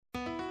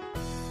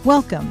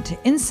Welcome to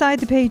Inside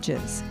the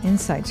Pages,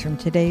 insights from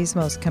today's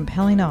most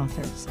compelling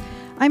authors.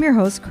 I'm your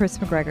host, Chris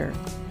McGregor,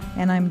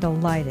 and I'm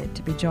delighted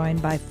to be joined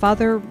by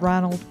Father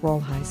Ronald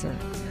Rolheiser,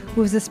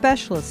 who is a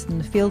specialist in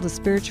the field of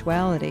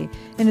spirituality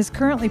and is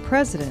currently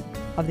president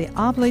of the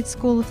Oblate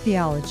School of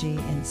Theology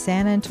in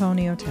San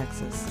Antonio,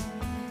 Texas.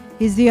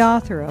 He's the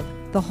author of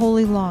The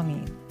Holy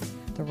Longing,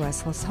 The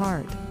Restless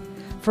Heart,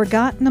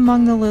 Forgotten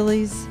Among the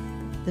Lilies,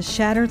 The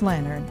Shattered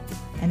Lantern,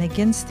 and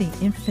Against the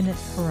Infinite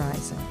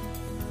Horizon.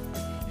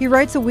 He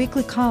writes a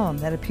weekly column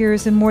that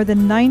appears in more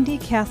than 90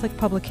 Catholic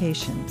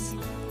publications.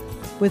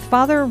 With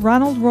Father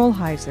Ronald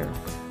Rolheiser,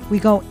 we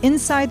go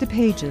inside the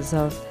pages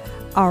of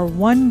Our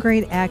One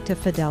Great Act of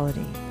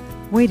Fidelity,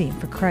 Waiting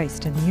for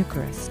Christ in the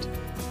Eucharist,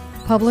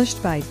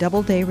 published by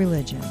Doubleday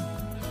Religion.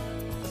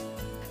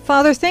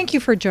 Father, thank you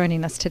for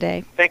joining us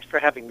today. Thanks for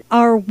having me.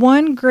 Our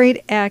One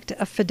Great Act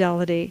of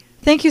Fidelity.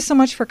 Thank you so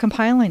much for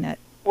compiling it.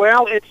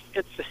 Well,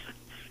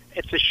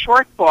 it's a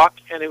short book,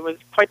 and it was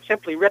quite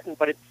simply written,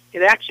 but it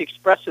actually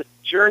expresses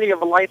the journey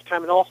of a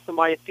lifetime and also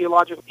my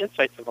theological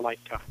insights of a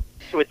lifetime.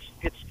 So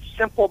it's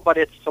simple, but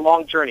it's a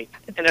long journey.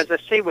 And as I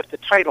say with the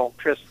title,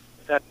 Chris,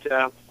 that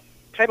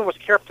title was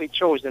carefully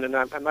chosen, and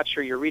I'm not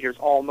sure your readers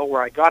all know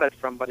where I got it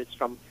from, but it's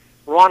from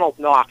Ronald,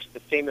 the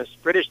famous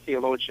British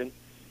theologian,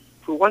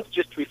 who once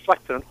just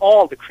reflected on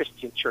all the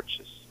Christian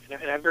churches.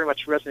 And I very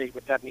much resonate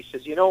with that. And he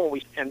says, when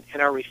we and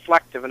are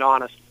reflective and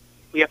honest,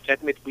 we have to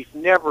admit we've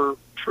never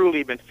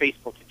truly been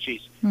faithful to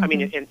Jesus. Mm-hmm. I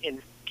mean,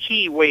 in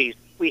key ways.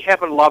 We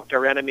haven't loved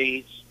our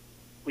enemies.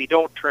 We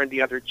don't turn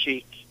the other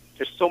cheek.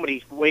 There's so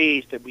many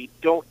ways that we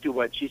don't do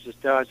what Jesus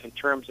does in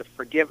terms of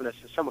forgiveness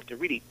and some of the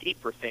really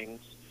deeper things.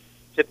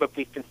 But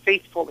we've been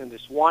faithful in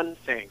this one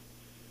thing.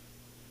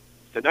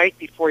 The night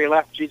before he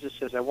left, Jesus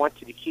says, I want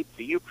you to keep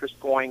the Eucharist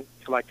going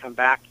till I come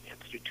back. And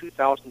through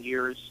 2,000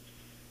 years,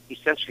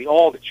 essentially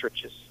all the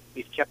churches,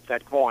 we've kept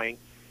that going.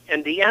 And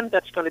in the end,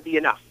 that's going to be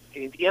enough.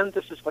 In the end,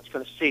 this is what's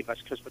going to save us,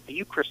 because what the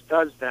Eucharist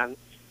does then,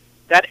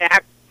 that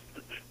act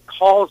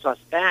calls us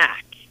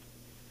back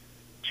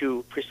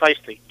to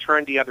precisely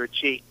turn the other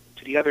cheek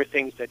to the other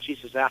things that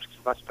Jesus asks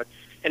of us.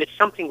 And it's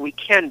something we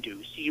can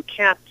do. See, you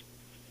can't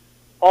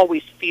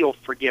always feel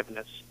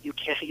forgiveness. You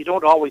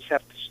don't always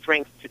have the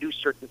strength to do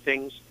certain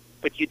things,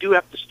 but you do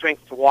have the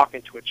strength to walk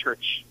into a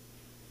church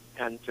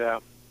and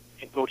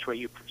go to a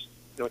Eucharist.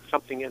 It's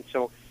something, and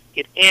so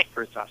it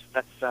anchors us.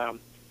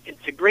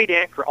 It's a great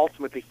anchor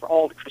ultimately for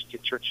all the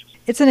Christian churches.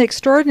 It's an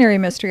extraordinary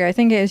mystery. I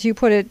think, as you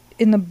put it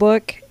in the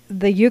book,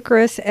 the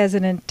Eucharist as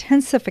an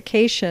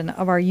intensification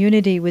of our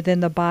unity within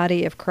the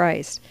body of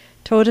Christ.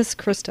 Totus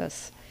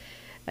Christus.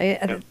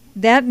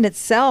 That in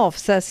itself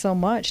says so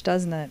much,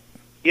 doesn't it?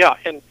 Yeah,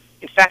 and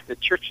in fact, the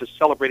Church has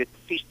celebrated the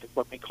feast of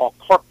what we call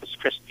Corpus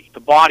Christi, the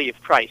body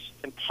of Christ.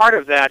 And part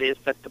of that is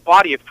that the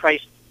body of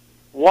Christ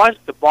was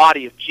the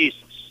body of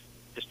Jesus,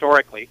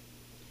 historically,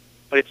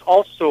 but it's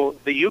also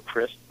the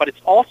Eucharist, but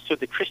it's also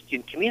the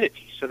Christian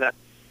community, so that,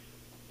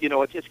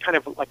 it's kind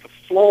of like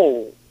a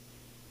flow.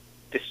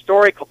 The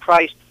historical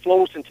Christ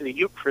flows into the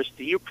Eucharist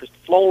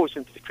flows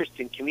into the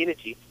Christian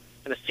community,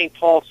 and as St.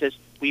 Paul says,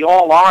 we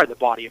all are the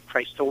body of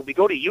Christ. So when we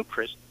go to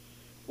Eucharist,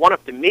 one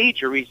of the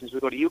major reasons we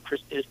go to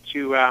Eucharist is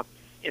to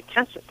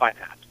intensify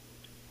that.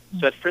 Mm-hmm.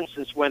 So that, for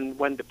instance,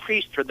 when the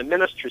priest or the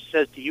minister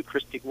says the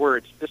Eucharistic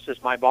words, this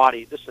is my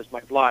body, this is my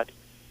blood,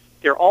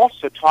 they're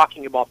also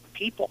talking about the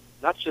people,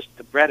 not just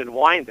the bread and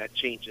wine that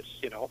changes,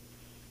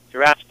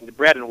 They're asking the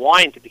bread and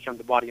wine to become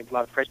the body and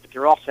blood of Christ, but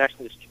they're also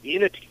asking this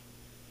community.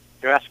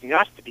 They're asking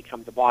us to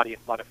become the body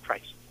and blood of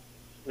Christ.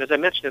 And as I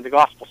mentioned in the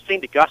Gospel,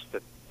 St. Augustine,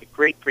 the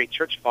great, great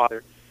church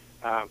father,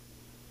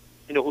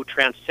 who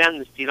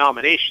transcends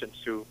denominations,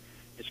 who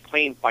is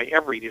claimed by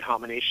every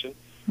denomination.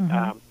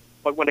 Mm-hmm.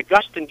 But when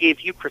Augustine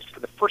gave Eucharist for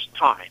the first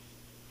time,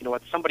 when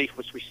somebody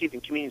was receiving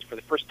communion for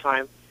the first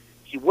time,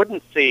 he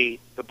wouldn't say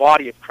the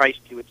body of Christ,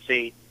 he would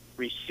say,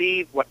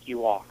 receive what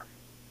you are.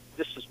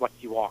 This is what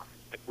you are.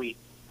 That we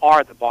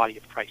are the body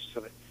of Christ. So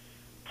that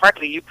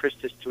partly Eucharist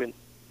is to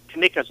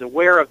make us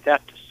aware of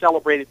that, to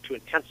celebrate it, to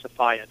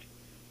intensify it.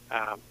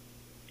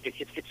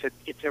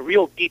 It's a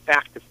real deep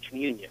act of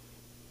communion.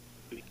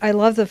 I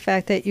love the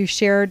fact that you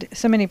shared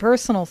so many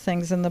personal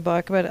things in the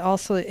book, but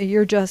also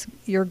your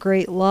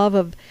great love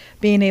of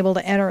being able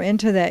to enter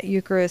into that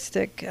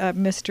Eucharistic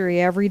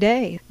mystery every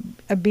day.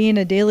 Being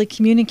a daily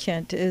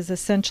communicant is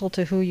essential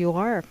to who you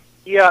are.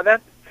 Yeah, as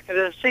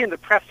I say in the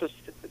preface,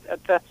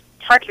 that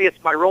partly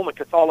it's my Roman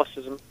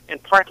Catholicism,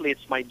 and partly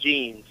it's my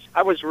genes.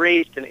 I was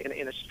raised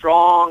in a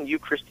strong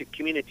Eucharistic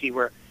community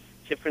where,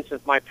 say, for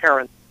instance, my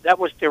parents, that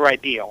was their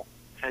ideal.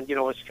 And,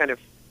 it's kind of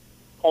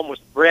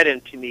almost bred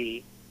into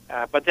me,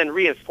 but then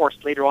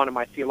reinforced later on in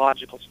my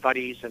theological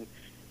studies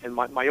and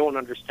my own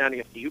understanding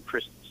of the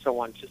Eucharist and so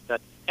on. Just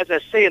that, as I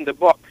say in the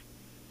book,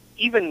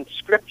 even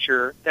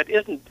Scripture that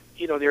isn't,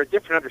 there are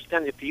different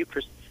understandings of the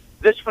Eucharist.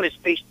 This one is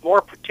based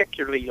more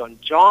particularly on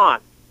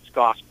John's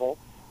Gospel,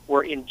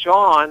 where in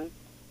John,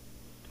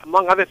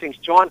 among other things,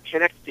 John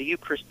connects the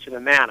Eucharist to the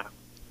manna.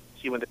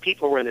 See, when the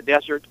people were in the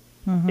desert,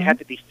 mm-hmm. they had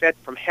to be fed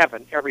from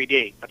heaven every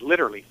day, but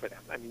literally for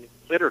them. I mean,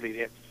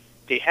 literally,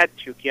 they had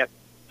to get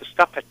the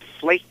stuff had to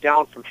flake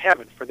down from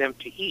heaven for them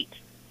to eat.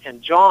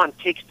 And John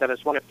takes that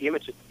as one of the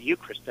images of the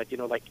Eucharist, that,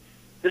 like,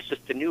 this is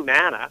the new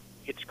manna.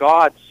 It's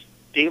God's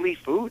daily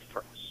food for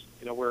us.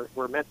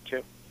 We're meant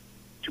to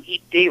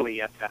eat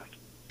daily at that.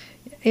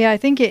 Yeah, I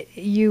think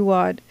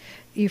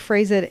you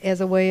phrase it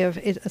as a way of,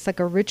 it's like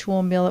a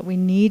ritual meal that we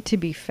need to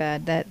be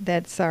fed.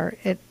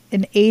 It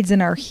aids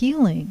in our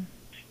healing.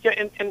 Yeah,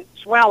 and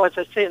as well, as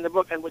I say in the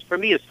book, and for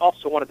me, it's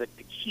also one of the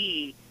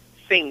key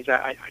things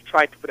I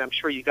try to put. I'm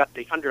sure you got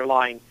the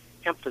underlying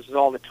emphasis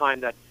all the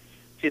time that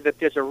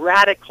there's a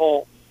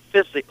radical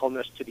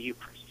physicalness to the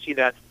Eucharist. See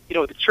that,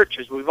 the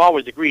churches, we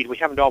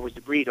haven't always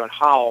agreed on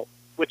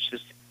which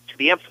is to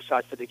be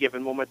emphasized at a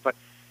given moment, but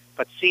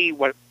see,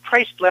 what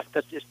Christ left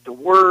us is the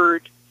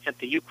Word and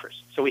the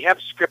Eucharist. So we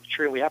have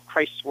Scripture, and we have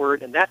Christ's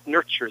Word, and that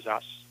nurtures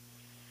us.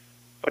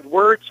 But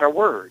words are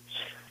words.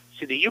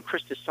 See, the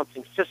Eucharist is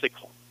something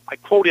physical. I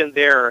quote in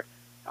there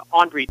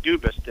André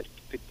Dubus,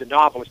 the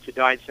novelist who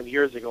died some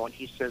years ago, and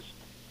he says,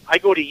 I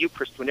go to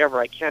Eucharist whenever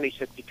I can, he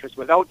said, because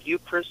without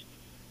Eucharist,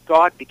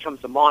 God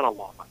becomes a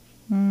monologue.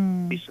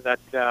 So that,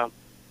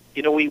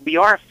 we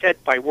are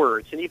fed by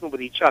words, and even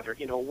with each other.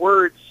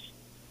 Words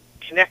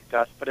connect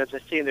us, but as I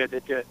say in there,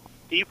 the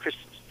Eucharist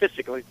is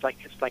physical. It's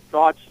like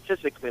God's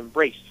physical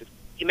embrace.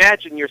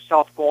 Imagine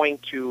yourself going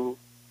to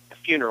a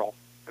funeral,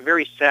 a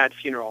very sad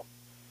funeral,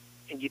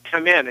 and you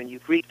come in and you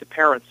greet the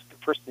parents of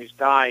the person who's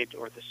died,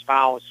 or the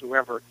spouse,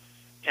 whoever,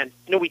 and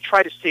we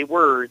try to say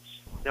words.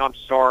 I'm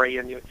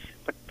sorry,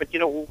 but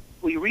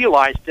we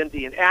realize then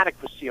the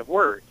inadequacy of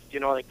words.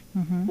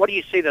 What do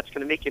you say that's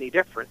going to make any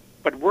difference?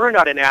 But we're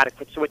not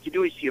inadequate. So what you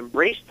do is you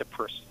embrace the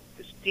person,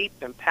 this deep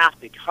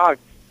empathic hug,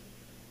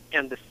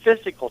 and the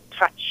physical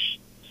touch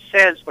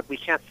says what we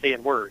can't say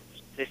in words.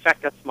 In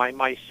fact, that's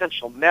my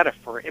essential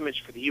metaphor,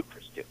 image for the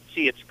Eucharist.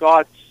 See, it's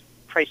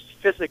Christ's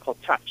physical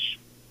touch.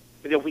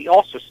 We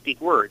also speak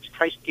words.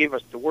 Christ gave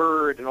us the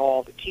Word and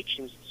all the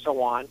teachings and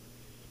so on.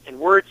 And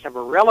words have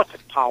a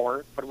relative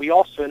power, but we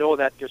also know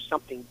that there's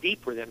something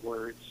deeper than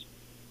words,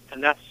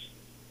 and that's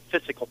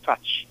physical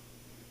touch.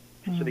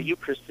 And so the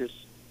Eucharist is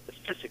the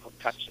physical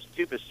touch. As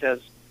Dubus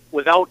says,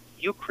 without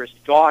Eucharist,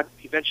 God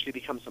eventually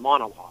becomes a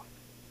monologue,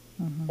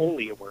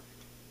 only a word.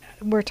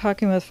 We're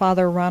talking with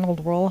Father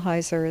Ronald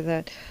Rolheiser,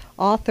 the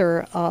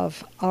author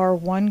of Our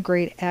One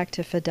Great Act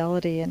of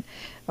Fidelity. And,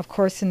 of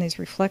course, in these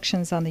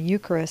reflections on the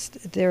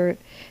Eucharist, the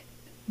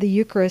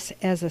Eucharist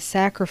as a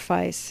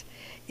sacrifice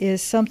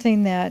is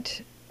something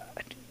that,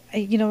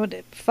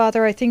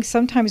 Father, I think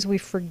sometimes we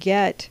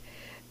forget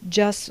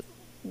just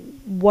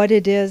what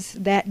it is,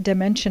 that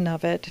dimension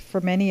of it,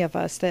 for many of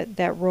us, that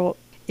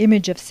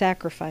image of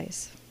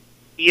sacrifice.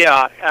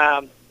 Yeah,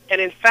 and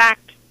in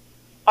fact,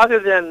 other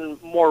than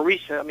more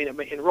recent,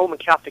 in Roman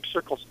Catholic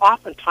circles,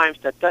 oftentimes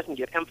that doesn't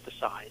get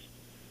emphasized.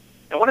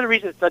 And one of the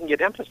reasons it doesn't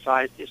get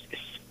emphasized is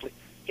simply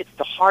it's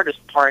the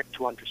hardest part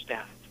to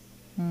understand.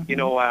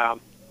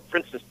 For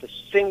instance, the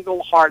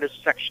single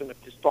hardest section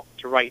of this book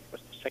to write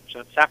was the section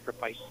on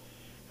sacrifice.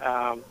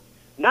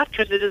 Not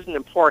because it isn't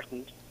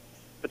important,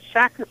 but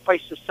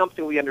sacrifice is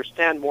something we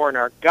understand more in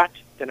our gut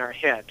than our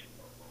head.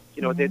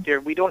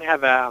 We don't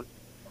have a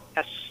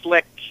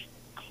slick,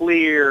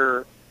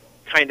 clear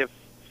kind of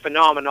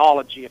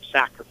phenomenology of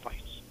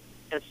sacrifice.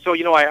 And so,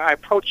 I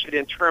approach it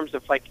in terms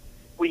of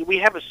we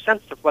have a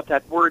sense of what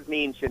that word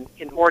means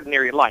in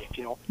ordinary life.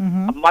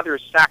 A mother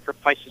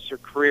sacrifices her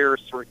career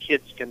so her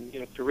kids can,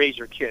 to raise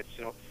her kids.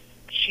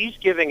 She's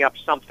giving up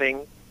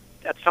something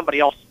that somebody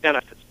else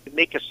benefits. To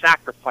make a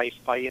sacrifice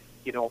by,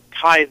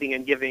 tithing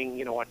and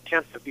giving, a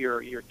tenth of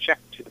your check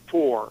to the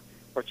poor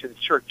or to the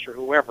church or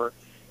whoever,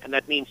 and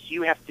that means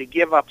you have to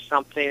give up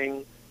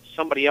something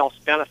somebody else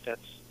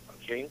benefits.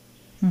 Okay.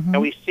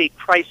 Now we see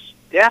Christ's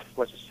death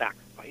was a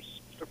sacrifice.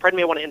 So pardon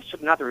me, I want to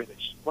insert another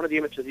image. One of the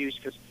images I use,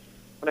 because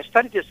when I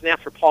studied this in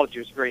anthropology, it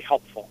was very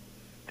helpful.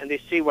 And they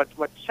see what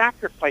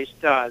sacrifice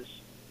does.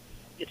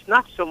 It's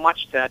not so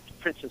much that,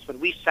 for instance, when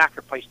we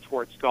sacrifice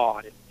towards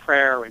God in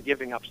prayer and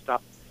giving up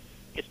stuff,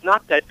 it's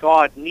not that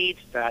God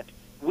needs that.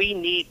 We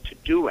need to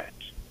do it.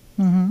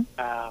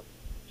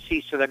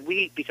 So that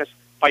because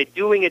by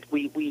doing it,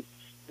 we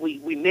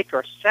make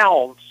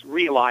ourselves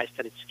realize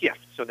that it's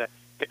gift. So that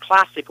the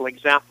classical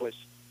example is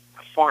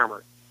a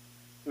farmer.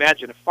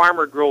 Imagine a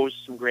farmer grows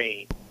some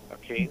grain,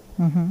 okay?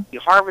 He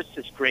harvests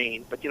his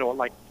grain, but,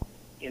 like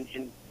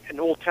in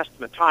Old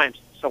Testament times,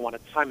 so on,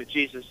 at the time of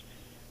Jesus,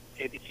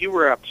 if you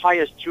were a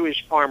pious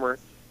Jewish farmer,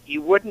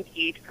 you wouldn't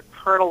eat a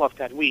kernel of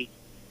that wheat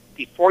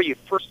before you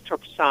first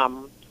took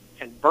some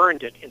and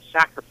burned it in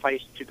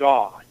sacrifice to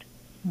God.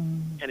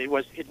 And it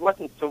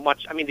wasn't so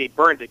much, they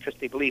burned it because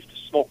they believed the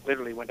smoke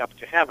literally went up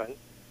to heaven.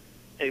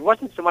 And it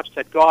wasn't so much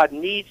that God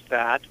needs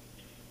that,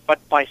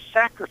 but by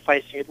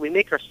sacrificing it, we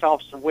make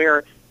ourselves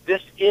aware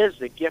this is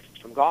a gift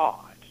from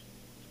God,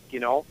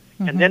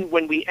 And then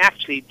when we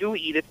actually do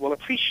eat it, we'll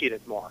appreciate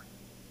it more.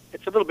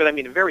 It's a little bit,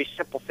 a very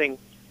simple thing,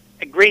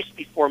 a grace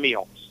before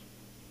meals.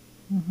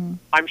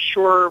 I'm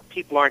sure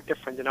people aren't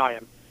different than I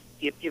am.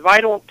 If I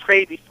don't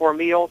pray before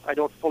meals, I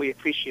don't fully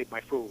appreciate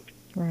my food.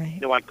 Right.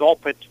 I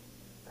gulp it.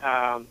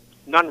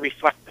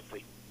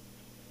 non-reflectively.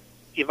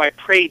 If I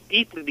pray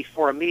deeply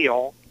before a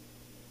meal,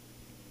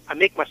 I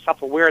make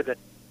myself aware that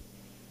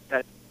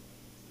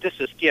this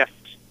is gift.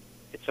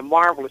 It's a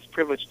marvelous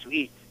privilege to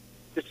eat.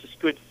 This is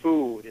good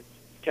food. It's,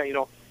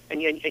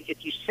 and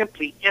you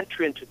simply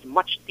enter into it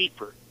much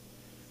deeper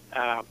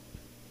and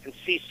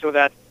see, so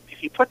that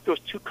if you put those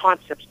two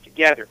concepts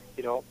together,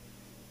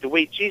 the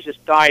way Jesus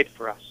died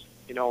for us,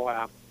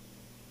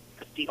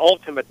 as the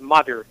ultimate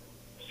mother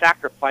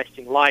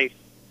sacrificing life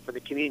for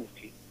the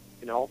community,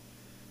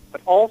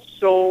 but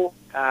also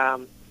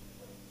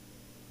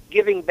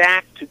giving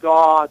back to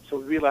God, so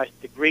we realize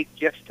the great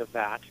gift of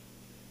that.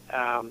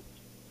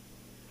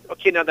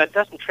 Now that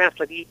doesn't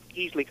translate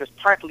easily, because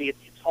partly it's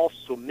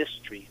also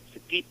mystery. It's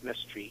a deep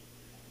mystery.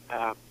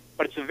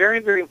 But it's a very,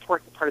 very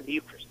important part of the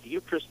Eucharist. The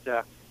Eucharist,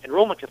 in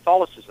Roman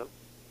Catholicism,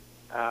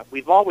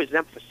 we've always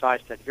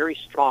emphasized that very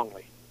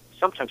strongly,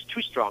 sometimes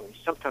too strongly.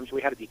 Sometimes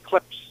we had to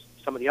eclipse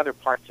some of the other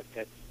parts of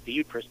the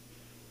Eucharist.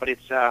 But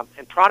it's,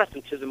 and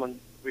Protestantism, in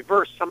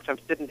reverse, sometimes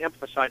didn't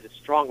emphasize it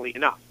strongly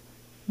enough.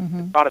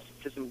 Mm-hmm.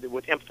 Protestantism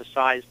would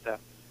emphasize the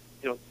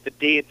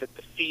day, the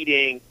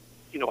feeding,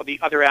 the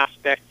other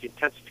aspects, the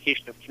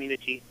intensification of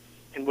community,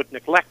 and would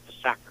neglect the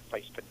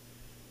sacrifice.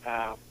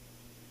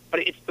 But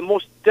it's the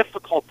most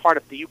difficult part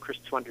of the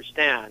Eucharist to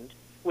understand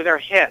with our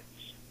heads.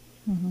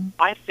 Mm-hmm.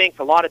 I think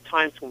a lot of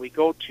times when we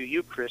go to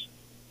Eucharist,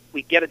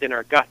 we get it in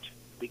our gut.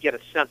 We get a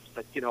sense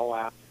that,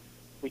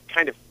 we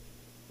kind of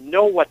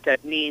know what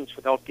that means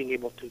without being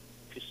able to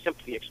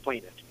simply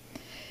explain it.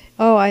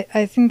 Oh,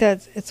 I think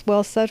that it's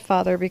well said,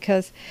 Father,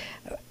 because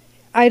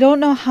I don't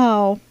know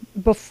how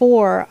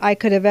before I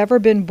could have ever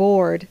been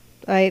bored.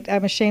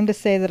 I'm ashamed to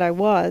say that I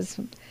was,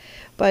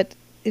 but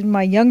in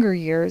my younger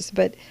years,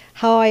 but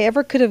how I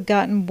ever could have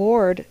gotten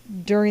bored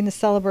during the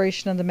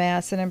celebration of the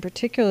Mass, and in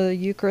particular the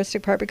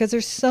Eucharistic part, because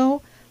there's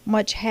so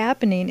much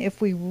happening if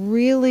we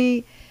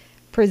really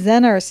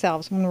present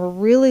ourselves, when we're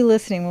really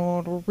listening,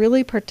 when we're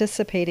really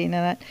participating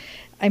in it.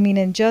 I mean,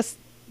 in just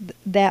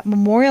that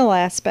memorial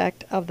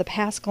aspect of the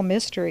Paschal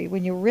Mystery,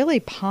 when you really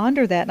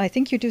ponder that, and I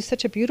think you do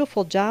such a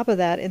beautiful job of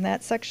that in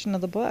that section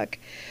of the book,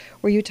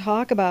 where you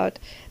talk about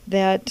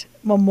that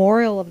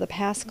memorial of the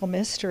Paschal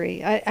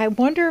Mystery. I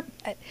wonder,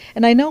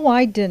 and I know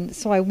I didn't,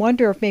 so I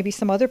wonder if maybe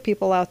some other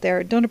people out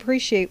there don't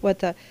appreciate what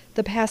the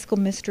Paschal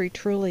Mystery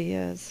truly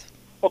is.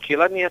 Okay,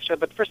 let me answer that,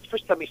 but first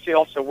let me say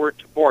also a word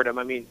to boredom.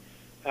 I mean,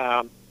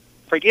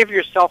 forgive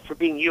yourself for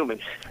being human.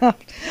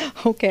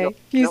 Okay,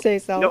 you say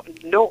so.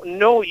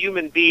 No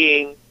human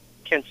being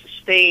can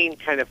sustain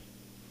kind of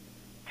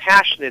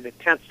passionate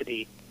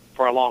intensity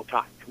for a long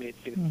time. I mean,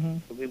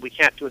 Mm-hmm. we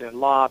can't do it in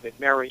love, in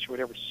marriage, or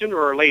whatever. Sooner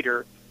or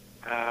later,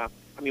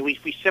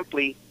 we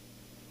simply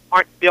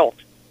aren't built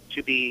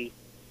to be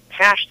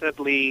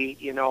passionately,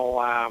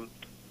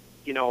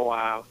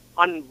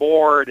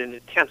 unbored and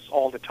intense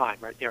all the time.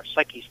 Right? Our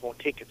psyches won't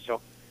take it.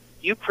 So,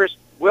 Eucharist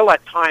will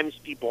at times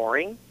be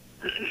boring.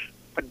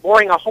 But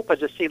boring, I hope,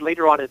 as I say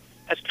later on,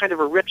 as kind of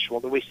a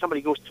ritual, the way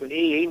somebody goes to an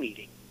AA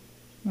meeting.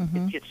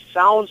 Mm-hmm. It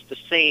sounds the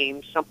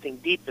same. Something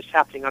deep is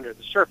happening under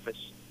the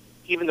surface,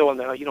 even though on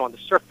the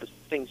surface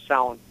things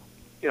sound,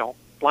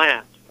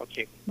 bland.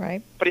 Okay.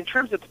 Right. But in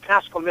terms of the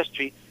Paschal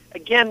Mystery,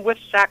 again with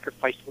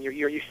sacrifice,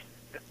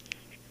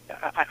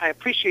 I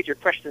appreciate your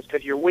questions,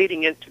 because you're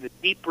wading into the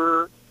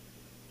deeper,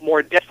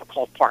 more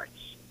difficult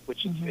parts,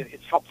 which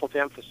it's helpful to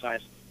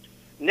emphasize.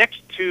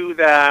 Next to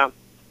the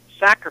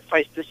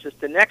sacrifice, this is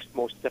the next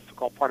most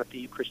difficult part of the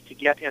Eucharist to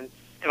get, and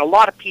a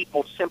lot of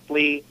people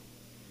certainly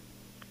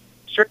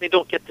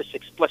don't get this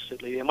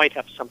explicitly. They might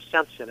have some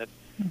sense in it,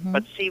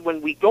 but see,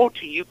 when we go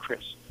to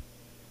Eucharist,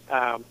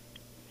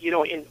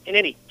 in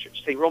any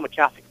church, say Roman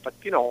Catholic, but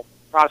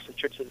Protestant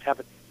churches have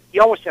it.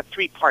 You always have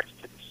three parts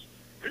to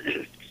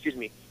this. Excuse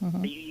me.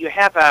 Mm-hmm. You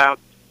have a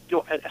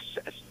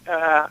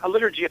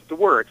liturgy of the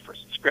Word for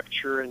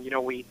Scripture, and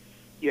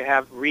you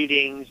have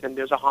readings, and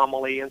there's a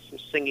homily and some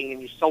singing,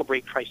 and you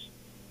celebrate Christ,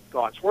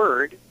 God's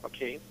Word,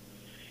 okay?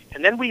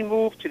 And then we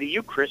move to the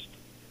Eucharist,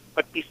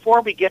 but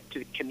before we get to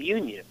the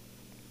communion,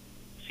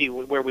 see,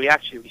 where we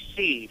actually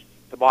receive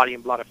the body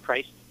and blood of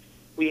Christ,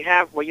 we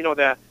have,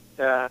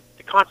 the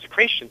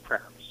consecration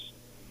prayers,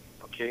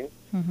 okay?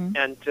 Mm-hmm.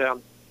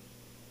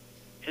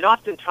 And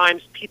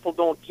oftentimes people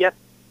don't get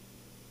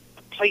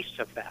the place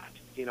of that,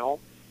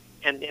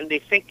 and they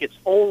think it's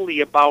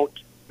only about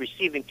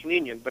receiving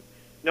communion, but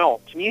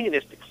no, communion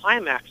is the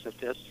climax of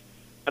this,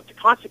 but the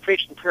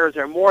consecration prayers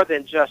are more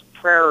than just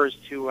prayers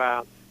to,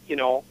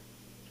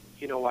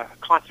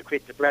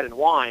 consecrate the bread and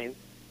wine.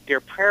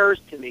 They're prayers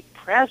to make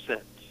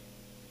present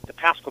the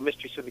Paschal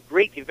Mystery, so the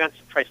great events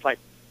of Christ's life,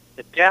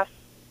 the death,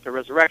 the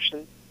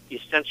resurrection, the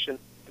ascension,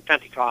 the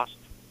Pentecost,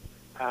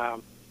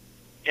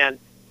 and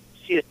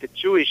see that the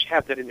Jewish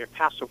have that in their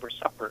Passover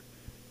supper.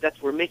 That's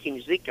we're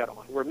making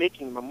zikaron, we're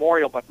making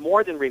memorial, but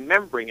more than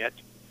remembering it,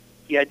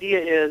 the idea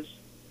is,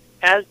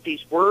 as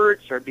these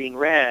words are being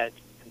read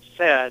and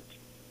said,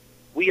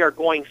 we are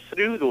going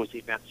through those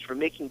events. We're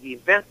making the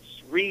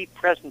events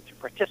re-present to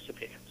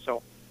participate in.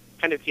 So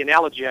kind of the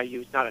analogy I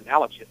use, not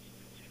analogy,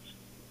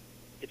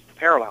 it's the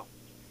parallel.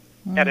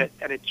 At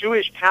a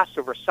Jewish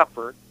Passover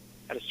supper,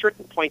 at a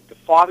certain point, the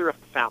father of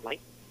the family,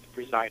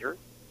 the presider, in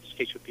this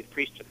case would be the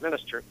priest or the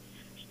minister,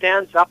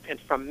 stands up and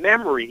from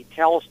memory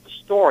tells the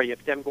story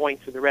of them going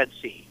through the Red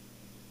Sea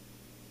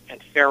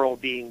and Pharaoh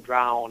being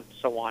drowned,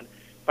 so on.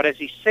 But as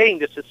he's saying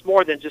this, it's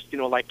more than just,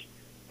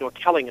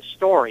 telling a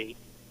story.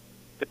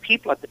 The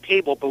people at the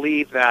table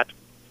believe that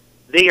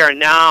they are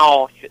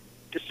now,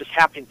 this is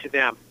happening to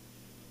them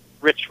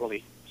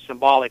ritually,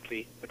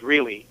 symbolically, but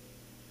really.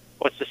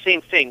 Well, it's the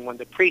same thing when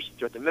the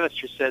priest or the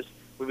minister says,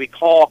 we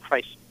recall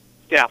Christ's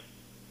death,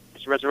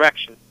 his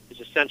resurrection,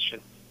 his ascension,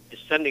 his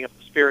sending of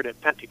the Spirit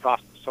at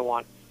Pentecost, and so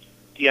on.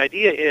 The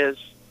idea is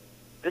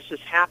this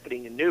is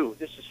happening anew.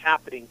 This is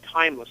happening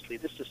timelessly.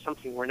 This is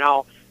something we're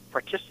now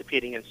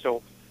participating in.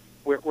 So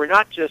we're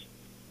not just,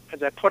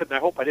 as I put it, and I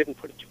hope I didn't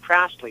put it too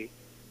crassly,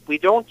 we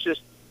don't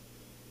just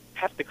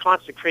have the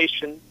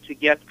consecration to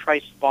get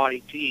Christ's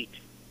body to eat.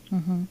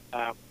 Mm-hmm.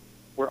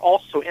 We're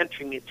also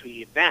entering into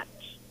the event.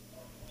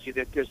 See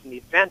that there's an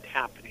event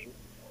happening,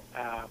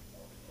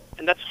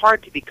 and that's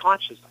hard to be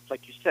conscious of.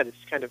 Like you said, it's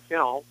kind of,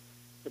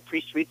 the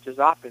priest reads his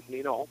office,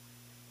 minute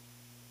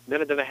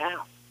and a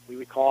half. We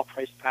recall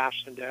Christ's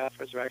passion, death,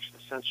 resurrection,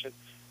 ascension.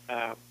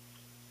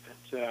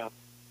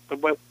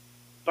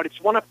 But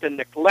it's one of the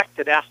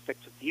neglected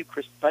aspects of the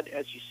Eucharist, but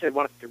as you said,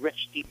 one of the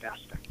rich, deep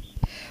aspects.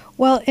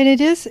 Well, and it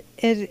is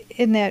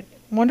in that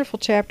wonderful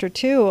chapter,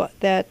 too,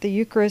 that the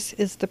Eucharist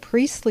is the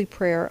priestly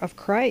prayer of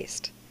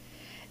Christ.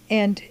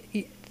 And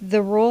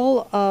the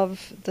role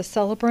of the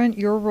celebrant,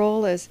 your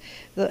role as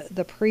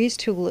the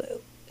priest who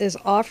is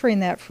offering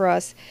that for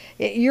us,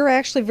 you're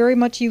actually very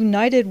much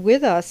united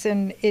with us,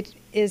 and it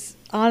is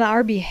on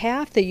our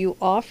behalf that you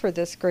offer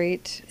this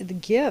great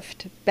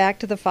gift back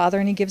to the Father,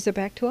 and he gives it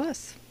back to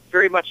us.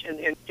 Very much,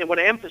 and when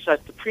I emphasize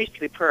the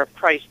priestly prayer of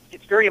Christ,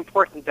 it's very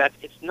important that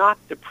it's not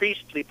the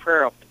priestly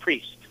prayer of the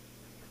priest.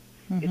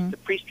 Mm-hmm. It's the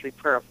priestly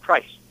prayer of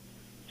Christ,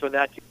 so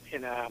that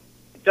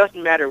it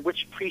doesn't matter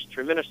which priest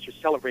or minister is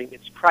celebrating,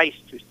 it's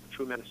Christ who's the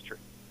true minister.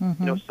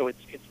 Mm-hmm. So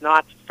it's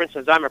not, for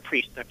instance, I'm a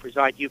priest and I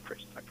preside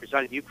Eucharist. I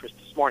presided Eucharist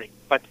this morning,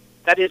 but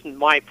that isn't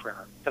my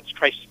prayer. That's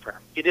Christ's prayer.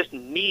 It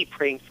isn't me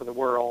praying for the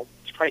world.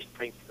 It's Christ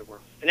praying for the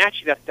world. And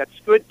actually, that's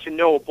good to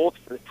know both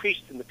for the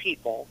priest and the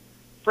people.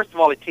 First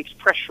of all, it takes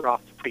pressure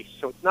off the priest.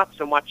 So it's not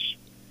so much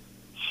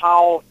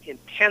how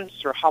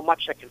intense or how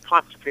much I can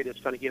concentrate is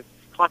going to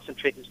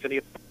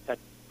give that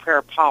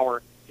prayer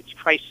power. It's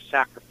Christ's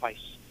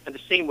sacrifice. And the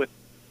same with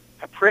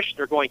a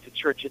parishioner going to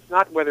church. It's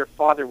not whether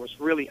Father was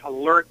really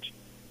alert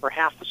or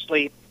half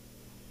asleep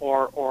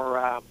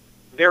or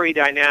very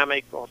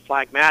dynamic or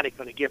phlegmatic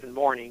on a given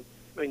morning.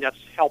 I mean, that's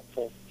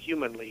helpful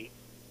humanly,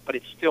 but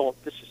it's still,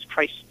 this is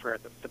Christ's prayer.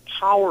 The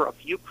power of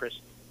Eucharist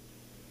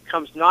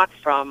comes not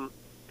from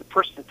the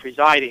person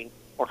presiding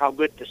or how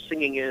good the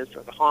singing is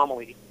or the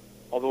homily,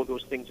 although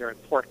those things are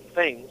important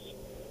things.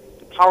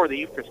 The power of the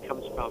Eucharist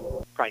comes from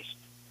Christ.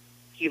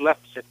 He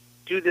left it,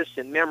 do this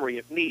in memory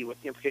of me,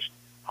 with the implication,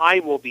 I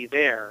will be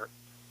there,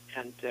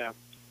 and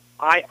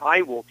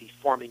I will be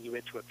forming you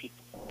into a people.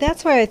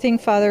 That's why I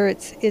think, Father,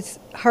 it's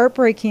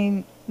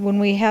heartbreaking when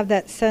we have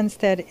that sense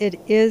that it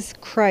is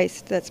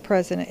Christ that's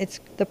present. It's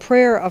the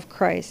prayer of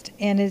Christ,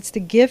 and it's the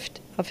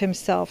gift of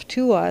himself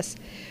to us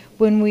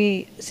when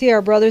we see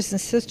our brothers and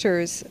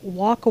sisters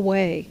walk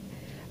away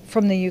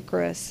from the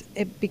Eucharist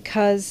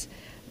because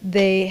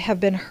they have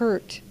been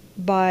hurt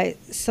by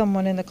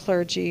someone in the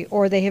clergy,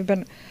 or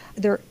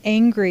they're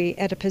angry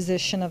at a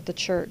position of the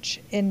church,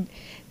 and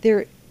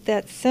they're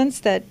that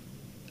sense that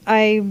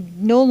I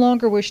no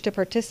longer wish to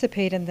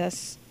participate in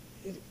this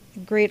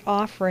great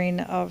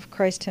offering of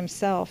Christ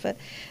himself.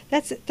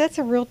 That's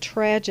a real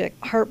tragic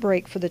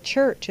heartbreak for the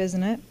church,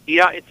 isn't it?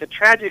 Yeah, it's a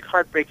tragic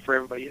heartbreak for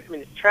everybody. I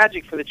mean, it's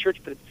tragic for the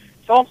church, but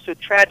it's also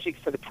tragic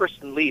for the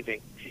person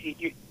leaving.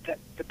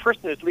 The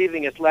person who's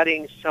leaving is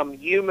letting some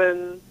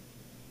human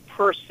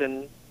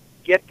person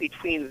get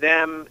between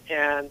them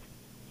and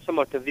some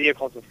of the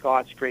vehicles of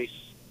God's grace,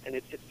 and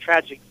it's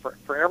tragic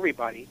for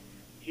everybody.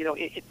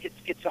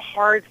 It's a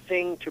hard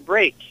thing to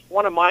break.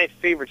 One of my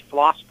favorite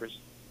philosophers,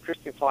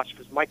 Christian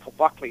philosophers, Michael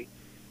Buckley,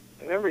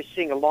 I remember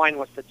seeing a line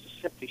once that just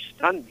simply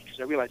stunned me because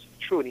I realized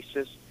it's true, and he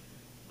says,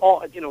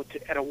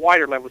 at a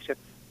wider level, he said,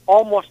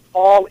 almost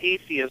all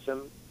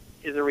atheism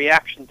is a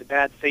reaction to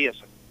bad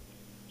theism.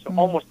 So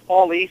almost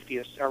all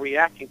atheists are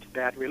reacting to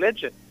bad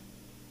religion.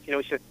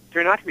 He said,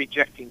 they're not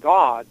rejecting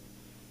God,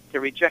 they're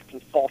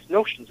rejecting false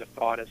notions of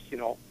God as,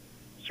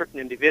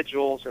 certain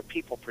individuals or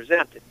people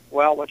present it.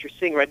 Well, what you're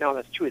seeing right now,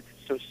 that's true. It's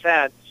so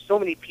sad. So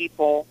many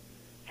people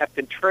have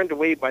been turned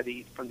away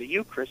from the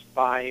Eucharist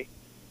by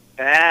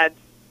bad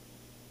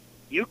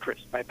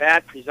Eucharist, by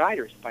bad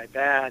presiders, by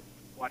bad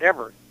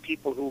whatever,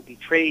 people who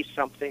betray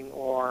something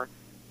or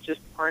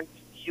just aren't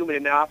human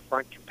enough,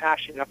 aren't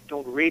compassionate enough,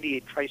 don't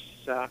radiate Christ's,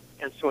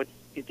 and so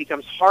it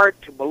becomes hard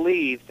to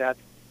believe that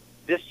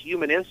this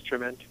human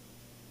instrument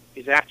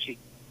is actually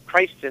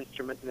Christ's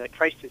instrument and that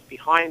Christ is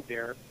behind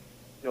there,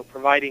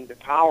 providing the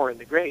power and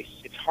the grace.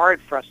 It's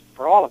hard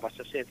for all of us,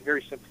 I say it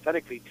very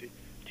sympathetically,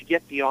 to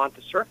get beyond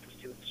the surface.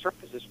 The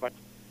surface is what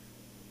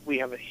we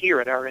have here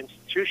at our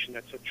institution.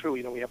 That's so true.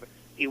 We have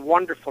a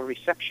wonderful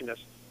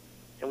receptionist,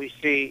 and we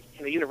say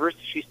in the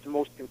university she's the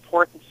most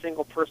important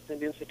single person in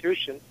the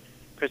institution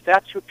because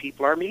that's who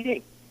people are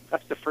meeting.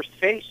 That's the first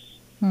face.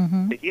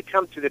 Mm-hmm. If you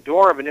come to the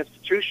door of an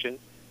institution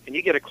and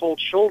you get a cold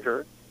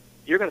shoulder,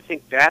 you're going to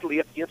think badly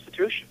of the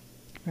institution.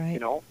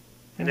 Right.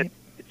 And right.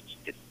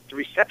 it's the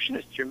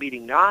receptionist you're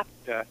meeting, not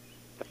the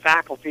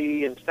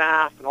faculty and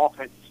staff and all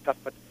kinds of stuff,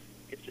 but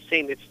it's the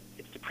same. It's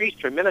the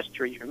priest or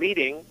minister you're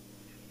meeting.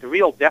 The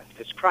real depth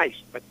is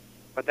Christ, but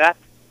that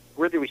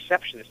we're the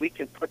receptionist. We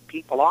can put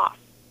people off.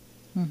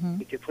 Mm-hmm.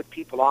 We can put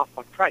people off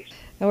on Christ.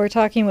 And we're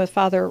talking with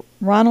Father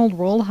Ronald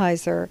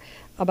Rolheiser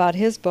about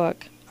his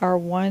book, Our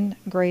One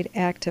Great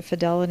Act of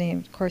Fidelity.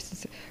 And of course,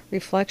 it's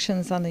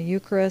reflections on the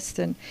Eucharist,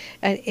 and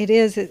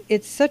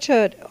it's such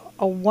a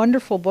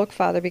wonderful book,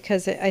 Father,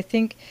 because I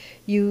think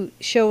you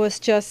show us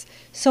just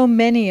so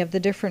many of the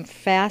different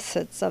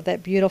facets of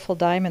that beautiful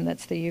diamond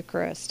that's the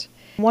Eucharist.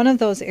 One of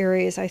those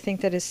areas I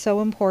think that is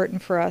so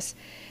important for us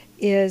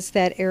is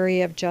that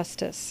area of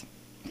justice.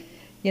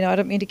 I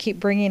don't mean to keep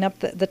bringing up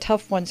the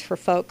tough ones for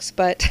folks,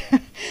 but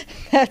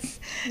that's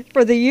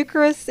for the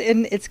Eucharist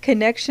and its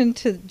connection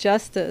to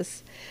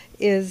justice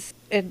is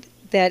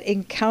that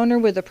encounter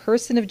with the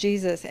person of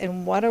Jesus,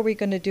 and what are we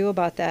going to do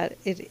about that?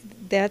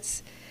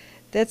 That's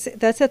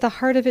at the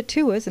heart of it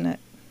too, isn't it?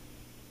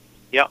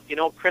 Yeah,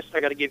 Chris, I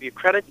got to give you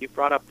credit. You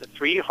brought up the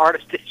three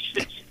hardest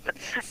issues.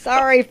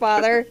 Sorry,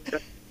 Father.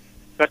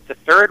 But the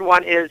third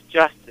one is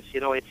justice.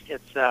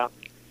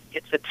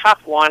 It's a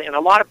tough one, and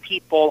a lot of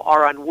people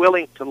are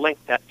unwilling to link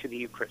that to the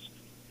Eucharist.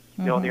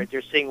 Mm-hmm.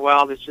 They're saying,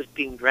 well, it's just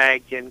being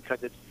dragged in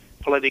because it's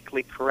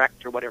politically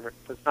correct or whatever.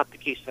 But it's not the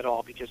case at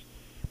all, because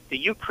the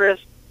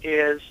Eucharist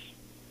is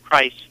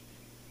Christ,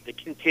 the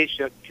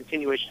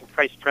continuation of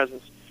Christ's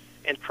presence,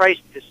 and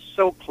Christ is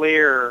so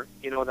clear,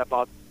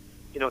 about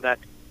that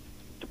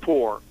the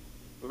poor.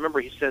 Remember,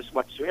 he says,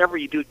 "Whatsoever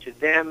you do to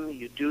them,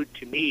 you do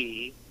to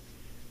me."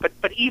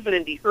 But even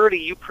in the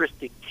early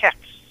Eucharistic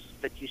texts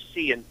that you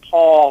see in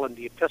Paul and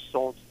the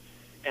epistles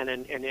and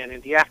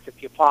in the Acts of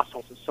the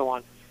Apostles and so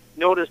on,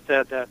 notice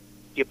that the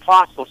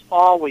apostles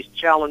always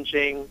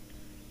challenging.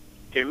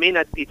 There may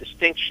not be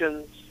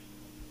distinctions.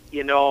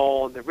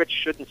 The rich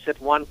shouldn't sit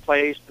one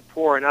place, the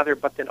poor another.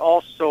 But then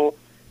also,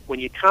 when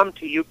you come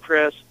to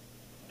Eucharist,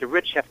 the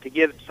rich have to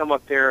give some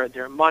of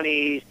their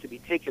monies to be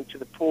taken to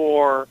the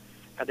poor.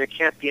 There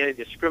can't be any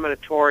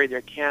discriminatory.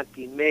 There can't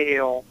be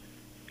male,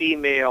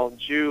 female,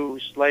 Jew,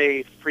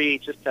 slave, free.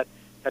 Just that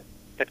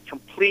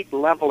complete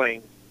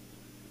leveling.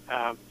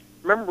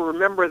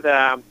 Remember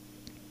the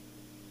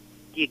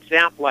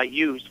example I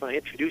used when I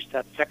introduced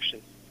that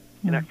section,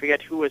 and I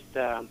forget who was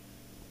the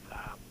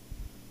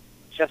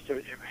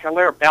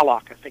Hilaire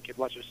Belloc, I think it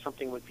was, or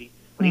something would be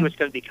when he was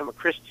going to become a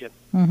Christian.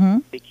 Mm-hmm.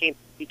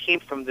 He came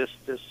from this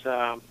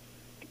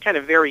kind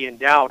of very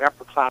endowed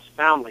upper class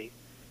family,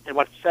 and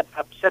what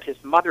upset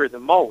his mother the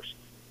most,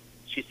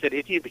 she said,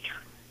 if you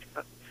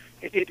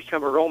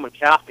become a Roman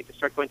Catholic and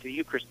start going to the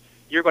Eucharist,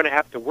 you're going to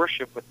have to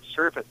worship with the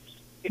servants.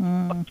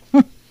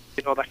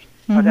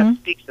 That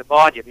speaks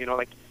about you.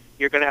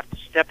 You're going to have to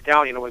step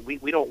down.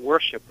 We don't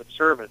worship with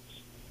servants.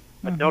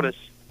 But notice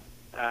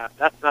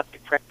that's not the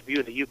correct view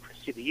of the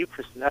Eucharist. See, the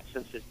Eucharist in that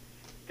sense is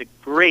the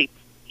great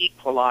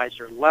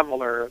equalizer,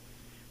 leveler,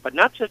 but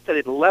not just that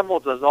it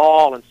levels us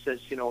all and says,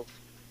 the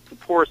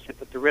poor sit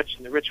with the rich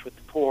and the rich with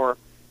the poor,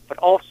 but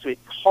also it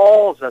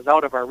calls us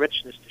out of our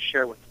richness to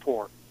share with the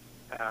poor,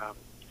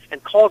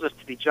 and calls us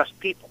to be just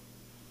people.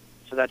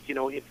 So that,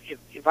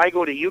 if I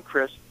go to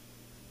Eucharist,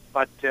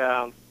 but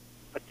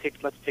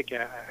let's take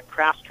a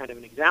crass kind of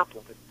an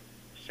example,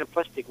 a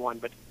simplistic one,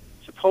 but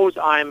suppose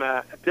I'm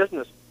a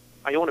business,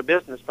 I own a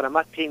business, but I'm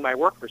not paying my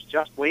workers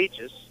just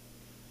wages.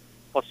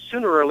 Well,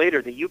 sooner or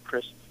later, the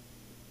Eucharist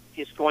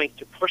is going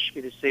to push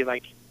me to say,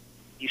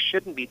 you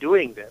shouldn't be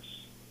doing this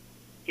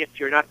if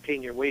you're not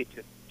paying your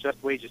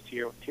just wages to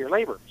your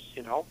laborers.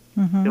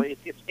 Mm-hmm.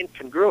 It's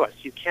incongruous.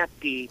 You can't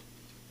be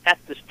at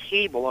this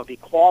table of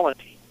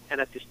equality and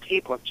at this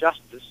table of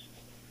justice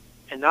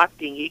and not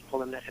being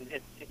equal, and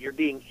you're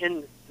being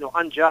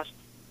unjust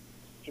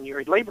in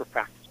your labor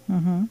practice.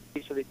 Mm-hmm.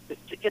 So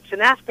it's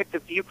an aspect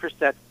of the Eucharist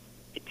that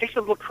it takes a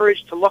little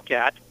courage to look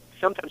at.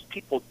 Sometimes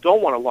people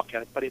don't want to look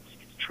at it, but it's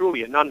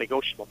truly a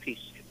non-negotiable piece.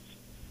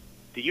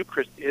 The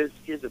Eucharist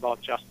is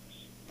about justice.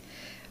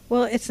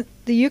 Well,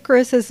 the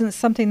Eucharist isn't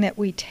something that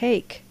we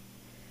take.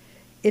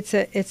 It's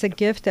a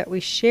gift that we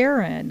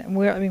share in.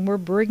 We're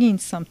bringing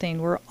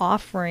something, we're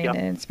offering, Yep.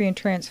 and it's being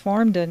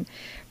transformed. And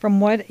from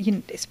what,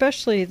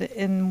 especially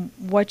in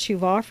what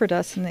you've offered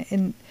us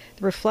in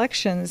the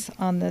reflections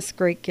on this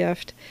great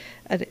gift,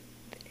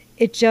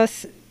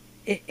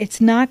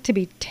 it's not to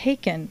be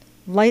taken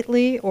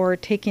lightly or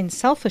taken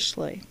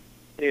selfishly.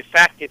 In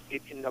fact,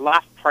 in the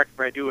last part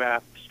where I do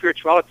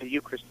spirituality of the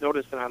Eucharist,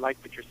 notice that I like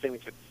what you're saying.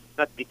 It's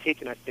not to be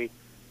taken. I say,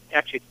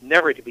 actually, it's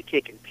never to be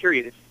taken.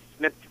 Period. It's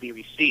meant to be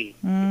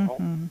received.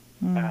 Mm-hmm.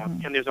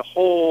 Mm-hmm. And there's a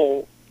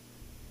whole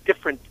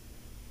different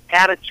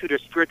attitude or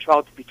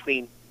spirituality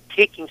between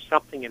taking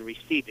something and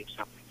receiving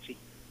something. See,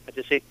 as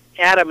I say,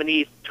 Adam and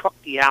Eve took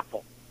the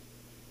apple,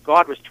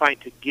 God was trying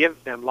to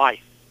give them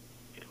life,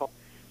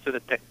 so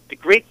that the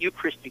great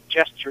Eucharistic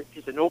gesture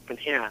is an open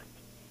hand,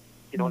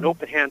 an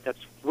open hand that's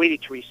waiting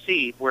to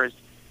receive, whereas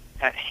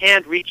a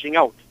hand reaching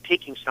out,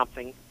 taking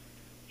something,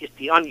 is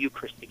the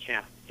un-Eucharistic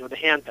hand, the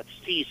hand that's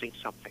seizing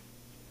something.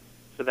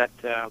 So that,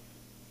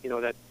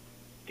 that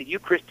the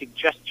Eucharistic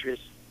gesture is,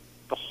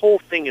 the whole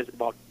thing is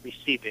about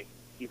receiving.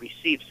 You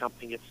receive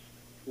something.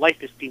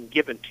 Life is being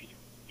given to you.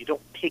 You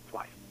don't take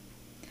life.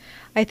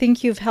 I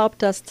think you've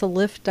helped us to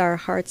lift our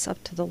hearts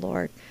up to the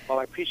Lord. Well,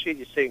 I appreciate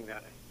you saying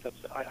that.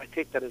 I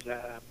take that as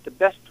the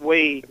best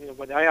way,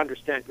 when I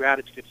understand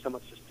gratitude, if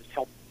someone says this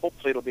help,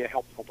 hopefully it'll be a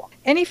helpful book.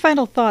 Any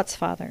final thoughts,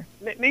 Father?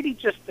 Maybe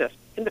just this.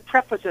 In the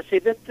preface, I say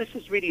that this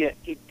is really a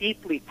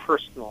deeply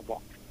personal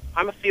book.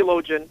 I'm a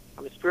theologian.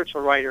 I'm a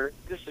spiritual writer.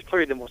 This is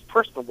clearly the most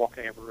personal book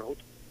I ever wrote.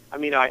 I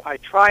mean, I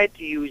tried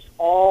to use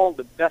all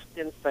the best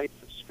insights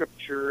of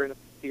Scripture and of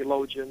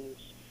theologians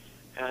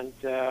and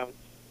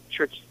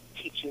church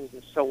teachings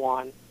and so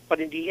on.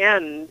 But in the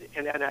end,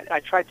 and I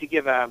tried to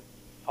give a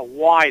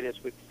wide, as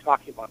we've been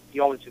talking about,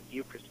 theology of the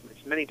Eucharist, and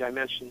its many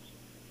dimensions.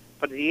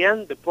 But in the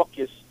end, the book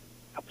is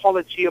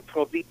apologia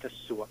pro vita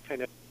sua.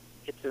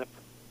 It's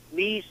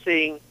me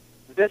saying,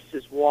 this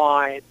is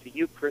why the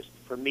Eucharist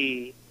for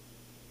me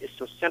is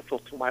so central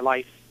to my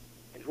life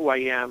and who I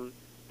am,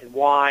 and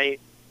why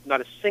not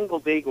a single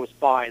day goes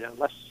by that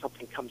unless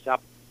something comes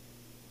up,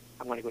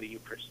 I'm going to go to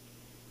Eucharist.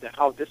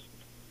 How this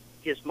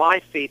is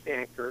my faith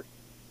anchor,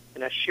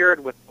 and I share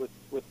it with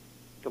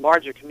the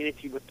larger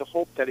community with the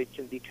hope that it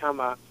can become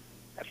a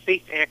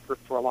faith anchor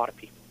for a lot of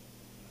people.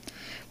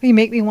 Well, you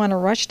make me want to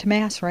rush to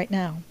Mass right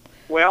now.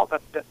 Well,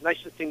 that's the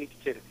nicest thing you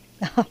can say to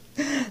me.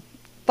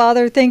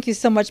 Father, thank you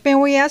so much. May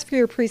we ask for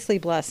your priestly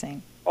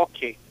blessing?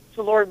 Okay.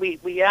 So, Lord,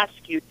 we ask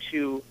you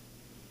to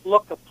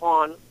look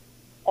upon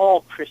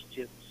all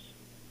Christians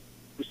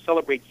who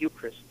celebrate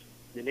Eucharist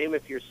in the name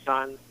of your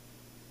Son,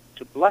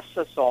 to bless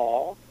us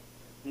all,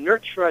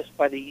 nurture us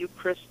by the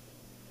Eucharist,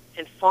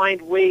 and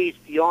find ways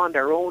beyond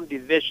our own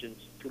divisions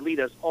to lead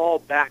us all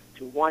back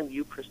to one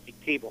Eucharistic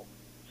table,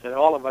 so that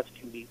all of us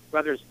can be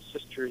brothers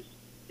and sisters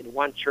in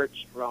one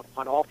church around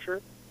one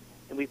altar.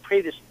 And we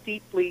pray this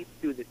deeply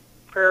through the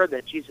prayer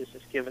that Jesus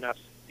has given us,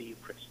 the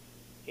Eucharist.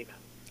 Amen.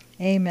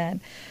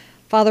 Amen.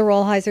 Father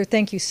Rolheiser,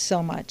 thank you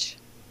so much.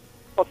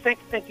 Well,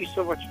 thank you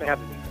so much for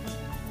having me.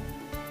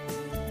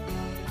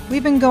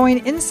 We've been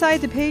going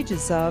inside the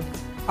pages of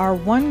Our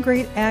One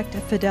Great Act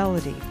of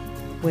Fidelity,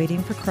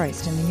 Waiting for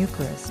Christ in the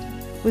Eucharist,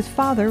 with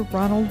Father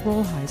Ronald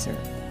Rolheiser.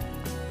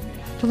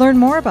 To learn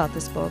more about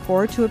this book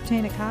or to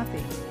obtain a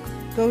copy,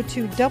 go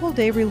to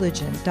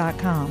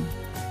doubledayreligion.com,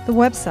 the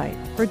website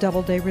for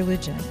Doubleday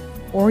Religion,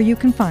 or you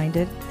can find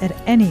it at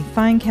any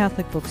fine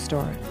Catholic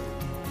bookstore.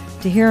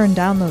 To hear and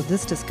download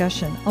this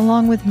discussion,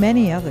 along with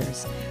many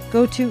others,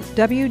 go to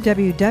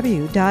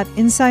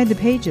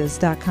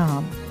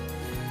www.insidethepages.com.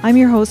 I'm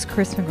your host,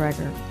 Chris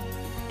McGregor.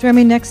 Join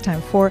me next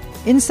time for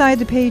Inside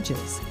the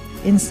Pages,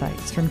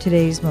 insights from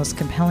today's most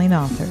compelling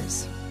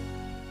authors.